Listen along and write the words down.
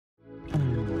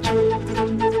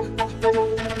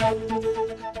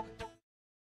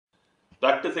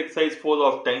Practice exercise 4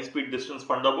 of time speed distance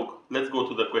funda book. Let's go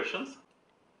through the questions.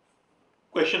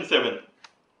 Question 7.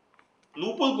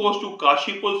 Nupur goes to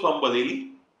Kashipur from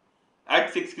Bareilly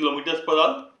at 6 km per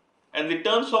hour and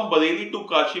returns from Bareilly to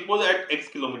Kashipur at x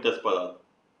km per hour.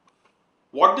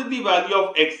 What is the value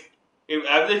of x if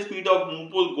average speed of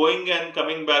Nupur going and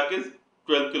coming back is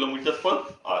 12 km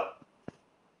per hour?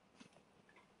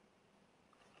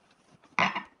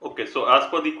 Okay, so as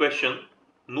per the question,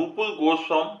 Nupur goes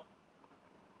from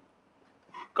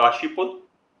Kashipur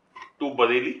to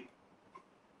Bareilly.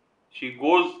 She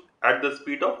goes at the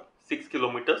speed of 6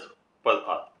 kilometers per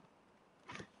hour,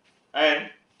 and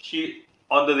she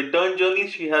on the return journey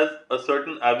she has a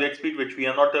certain average speed which we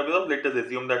are not aware of. Let us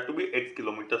assume that to be x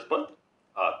kilometers per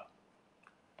hour.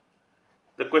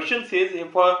 The question says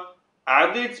if her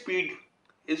average speed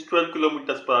is 12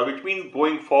 kilometers per hour, which means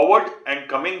going forward and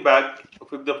coming back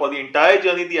for the entire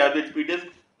journey the average speed is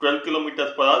 12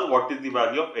 kilometers per hour, what is the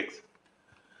value of x?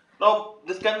 Now,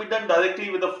 this can be done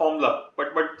directly with a formula,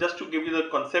 but just to give you the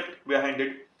concept behind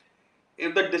it,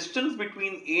 if the distance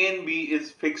between A and B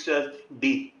is fixed as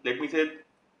d, let me say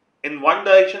in one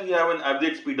direction you have an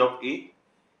average speed of A,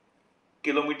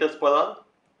 kilometers per hour,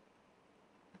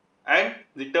 and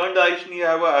return direction you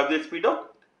have an average speed of,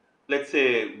 let's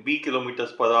say, B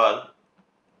kilometers per hour,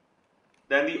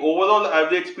 then the overall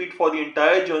average speed for the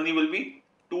entire journey will be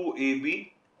 2AB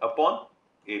upon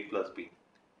A plus B.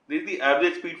 This is the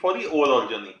average speed for the overall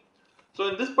journey. So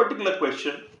in this particular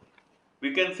question,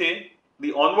 we can say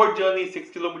the onward journey is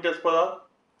 6 kilometers per hour.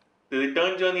 The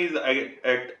return journey is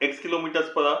at x kilometers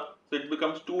per hour. So it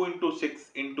becomes 2 into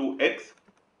 6 into x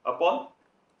upon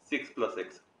 6 plus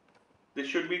x. This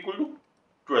should be equal to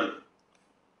 12.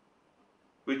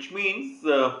 Which means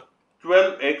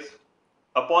 12x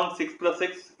upon 6 plus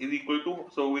x is equal to,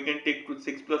 so we can take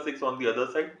 6 plus x on the other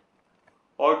side,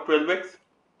 or 12x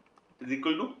is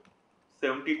equal to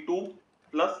 72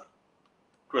 plus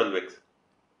 12x,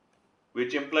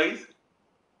 which implies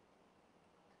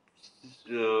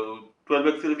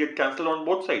 12x will get cancelled on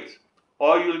both sides,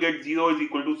 or you will get 0 is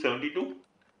equal to 72.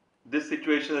 This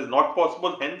situation is not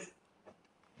possible, hence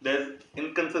there is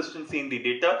inconsistency in the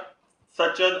data.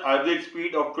 Such an average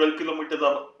speed of 12 kilometers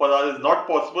per hour is not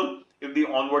possible if the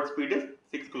onward speed is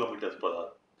 6 kilometers per hour.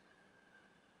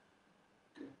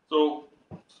 So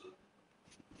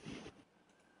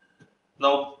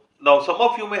now some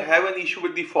of you may have an issue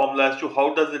with the formula as to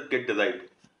how does it get derived.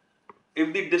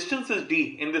 If the distance is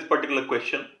d in this particular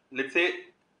question, let's say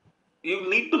you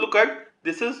need to look at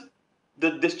this is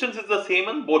the distance is the same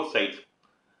on both sides.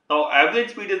 Now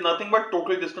average speed is nothing but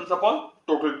total distance upon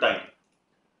total time.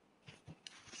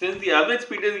 Since the average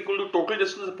speed is equal to total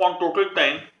distance upon total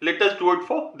time, let us do it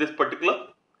for this particular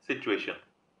situation.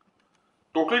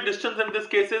 Total distance in this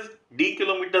case is d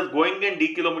kilometers going and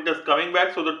d kilometers coming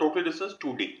back, so the total distance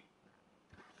 2d.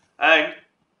 And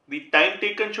the time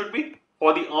taken should be,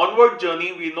 for the onward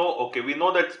journey we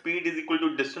know that speed is equal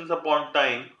to distance upon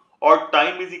time, or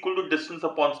time is equal to distance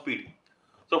upon speed.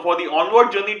 So for the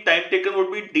onward journey time taken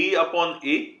would be d upon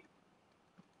A,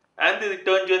 and the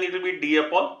return journey will be d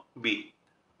upon B.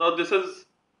 Now this is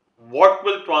what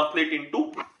will translate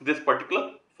into this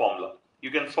particular formula.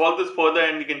 You can solve this further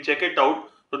and you can check it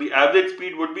out. So the average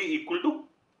speed would be equal to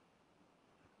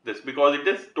this, because it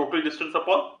is total distance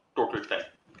upon total time.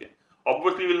 Okay.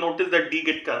 Obviously we will notice that d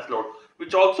gets cancelled out,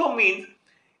 which also means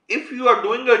if you are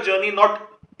doing a journey, not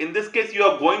in this case you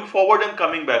are going forward and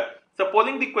coming back.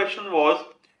 Supposing the question was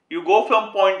you go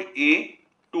from point A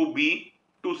to B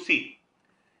to C.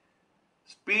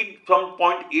 Speed from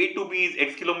point A to B is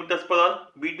x kilometers per hour,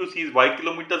 B to C is y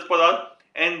kilometers per hour,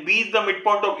 and B is the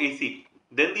midpoint of AC.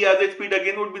 Then the average speed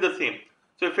again would be the same.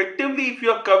 So effectively, if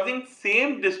you are covering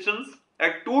same distance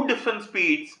at two different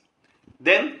speeds,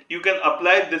 then you can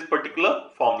apply this particular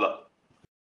formula.